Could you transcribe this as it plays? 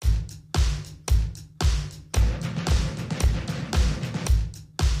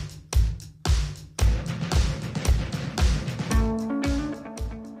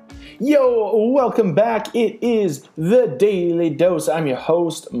Yo, welcome back. It is the Daily Dose. I'm your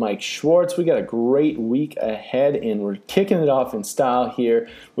host, Mike Schwartz. We got a great week ahead, and we're kicking it off in style here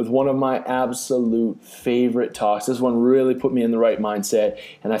with one of my absolute favorite talks. This one really put me in the right mindset,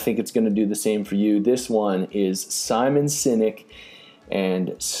 and I think it's going to do the same for you. This one is Simon Sinek,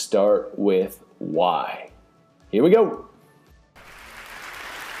 and Start with Why. Here we go.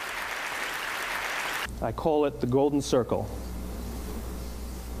 I call it the golden circle.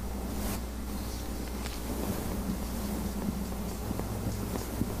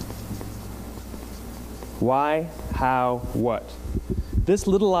 Why, how, what? This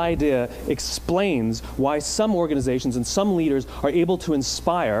little idea explains why some organizations and some leaders are able to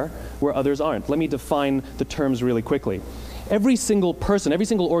inspire where others aren't. Let me define the terms really quickly. Every single person, every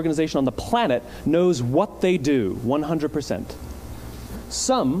single organization on the planet knows what they do, 100%.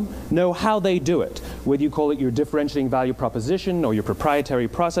 Some know how they do it, whether you call it your differentiating value proposition or your proprietary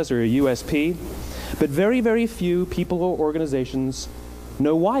process or your USP. But very, very few people or organizations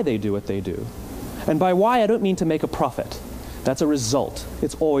know why they do what they do. And by why, I don't mean to make a profit. That's a result.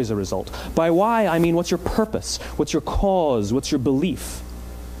 It's always a result. By why, I mean what's your purpose? What's your cause? What's your belief?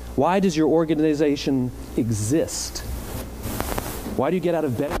 Why does your organization exist? Why do you get out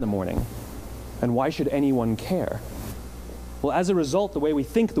of bed in the morning? And why should anyone care? Well, as a result, the way we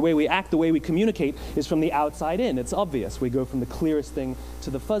think, the way we act, the way we communicate is from the outside in. It's obvious. We go from the clearest thing to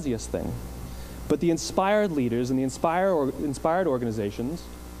the fuzziest thing. But the inspired leaders and the inspired organizations,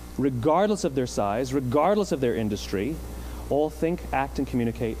 regardless of their size, regardless of their industry, all think, act, and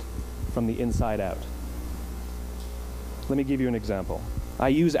communicate from the inside out. Let me give you an example. I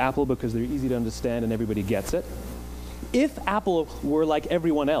use Apple because they're easy to understand and everybody gets it. If Apple were like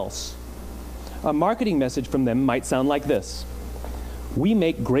everyone else, a marketing message from them might sound like this. We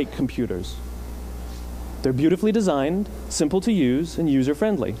make great computers. They're beautifully designed, simple to use, and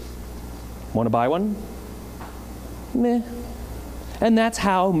user-friendly. Want to buy one? Meh. And that's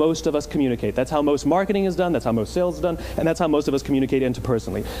how most of us communicate. That's how most marketing is done, that's how most sales is done, and that's how most of us communicate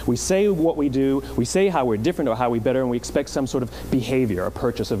interpersonally. We say what we do, we say how we're different or how we're better, and we expect some sort of behavior, a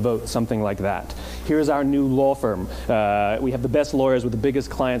purchase, a vote, something like that. Here's our new law firm. We have the best lawyers with the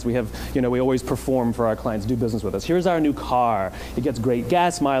biggest clients. We have, we always perform for our clients, do business with us. Here's our new car. It gets great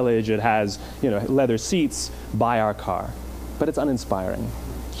gas mileage. It has, leather seats. Buy our car. But it's uninspiring.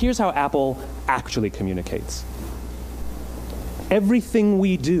 Here's how Apple actually communicates. Everything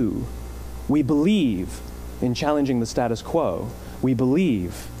we do, we believe in challenging the status quo. We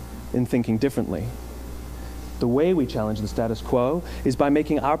believe in thinking differently. The way we challenge the status quo is by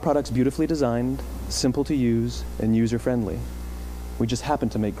making our products beautifully designed, simple to use, and user-friendly. We just happen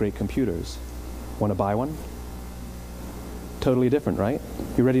to make great computers. Want to buy one? Totally different, right?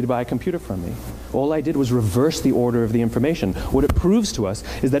 You're ready to buy a computer from me. All I did was reverse the order of the information. What it proves to us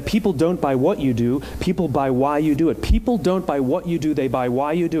is that people don't buy what you do, people buy why you do it. People don't buy what you do, they buy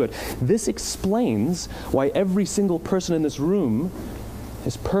why you do it. This explains why every single person in this room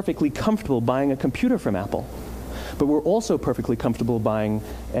is perfectly comfortable buying a computer from Apple. But we're also perfectly comfortable buying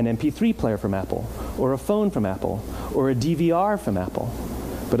an MP3 player from Apple, or a phone from Apple, or a DVR from Apple.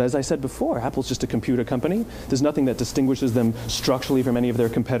 But as I said before, Apple's just a computer company. There's nothing that distinguishes them structurally from any of their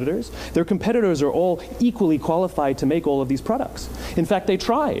competitors. Their competitors are all equally qualified to make all of these products. In fact, they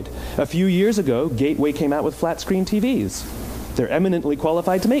tried. A few years ago, Gateway came out with flat-screen TVs. They're eminently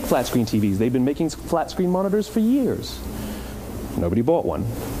qualified to make flat-screen TVs. They've been making flat-screen monitors for years. Nobody bought one.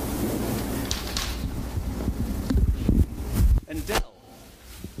 And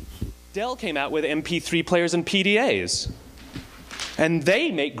Dell came out with MP3 players and PDAs. And they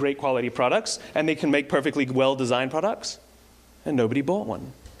make great quality products, and they can make perfectly well-designed products, and nobody bought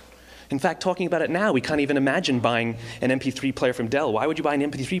one. In fact, talking about it now, we can't even imagine buying an MP3 player from Dell. Why would you buy an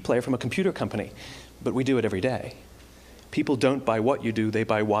MP3 player from a computer company? But we do it every day. People don't buy what you do, they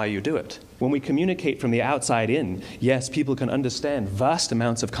buy why you do it. When we communicate from the outside in, yes, people can understand vast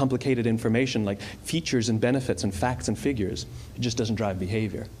amounts of complicated information like features and benefits and facts and figures. It just doesn't drive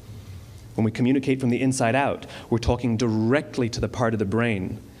behavior. When we communicate from the inside out, we're talking directly to the part of the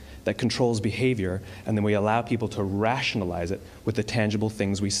brain that controls behavior, and then we allow people to rationalize it with the tangible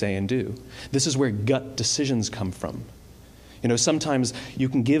things we say and do. This is where gut decisions come from. Sometimes you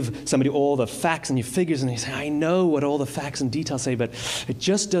can give somebody all the facts and your figures, and they say, I know what all the facts and details say, but it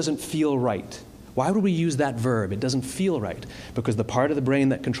just doesn't feel right. Why would we use that verb? It doesn't feel right, because the part of the brain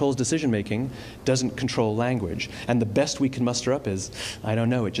that controls decision-making doesn't control language. And the best we can muster up is, I don't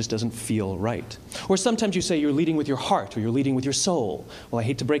know, it just doesn't feel right. Or sometimes you say you're leading with your heart, or you're leading with your soul. Well, I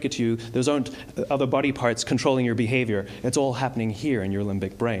hate to break it to you, those aren't other body parts controlling your behavior. It's all happening here in your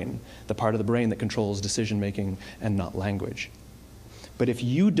limbic brain, the part of the brain that controls decision-making and not language. But if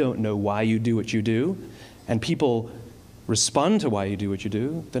you don't know why you do what you do, and people respond to why you do what you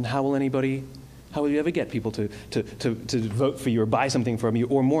do, then how will you ever get people to vote for you or buy something from you,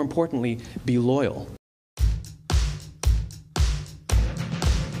 or more importantly, be loyal?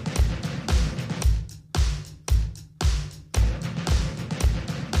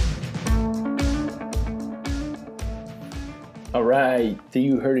 All right,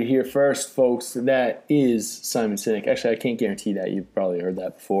 you heard it here first, folks. That is Simon Sinek. Actually, I can't guarantee that. You've probably heard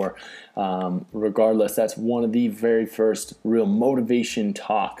that before. Regardless, that's one of the very first real motivation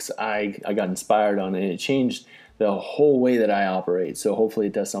talks I got inspired on, and it changed the whole way that I operate. So hopefully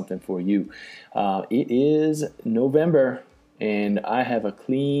it does something for you. It is November, and I have a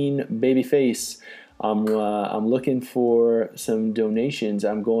clean baby face. I'm looking for some donations.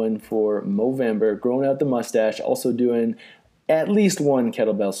 I'm going for Movember, growing out the mustache, also doing at least one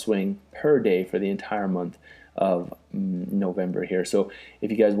kettlebell swing per day for the entire month of November here. So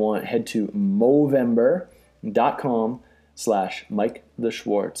if you guys want, head to movember.com/Mike the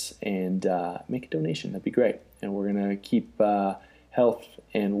Schwartz and make a donation. That'd be great. And we're going to keep health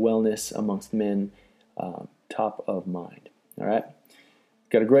and wellness amongst men top of mind. All right.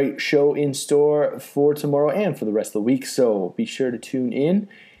 Got a great show in store for tomorrow and for the rest of the week, so be sure to tune in.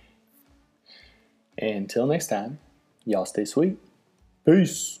 Until next time, y'all stay sweet.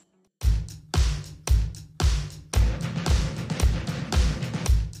 Peace.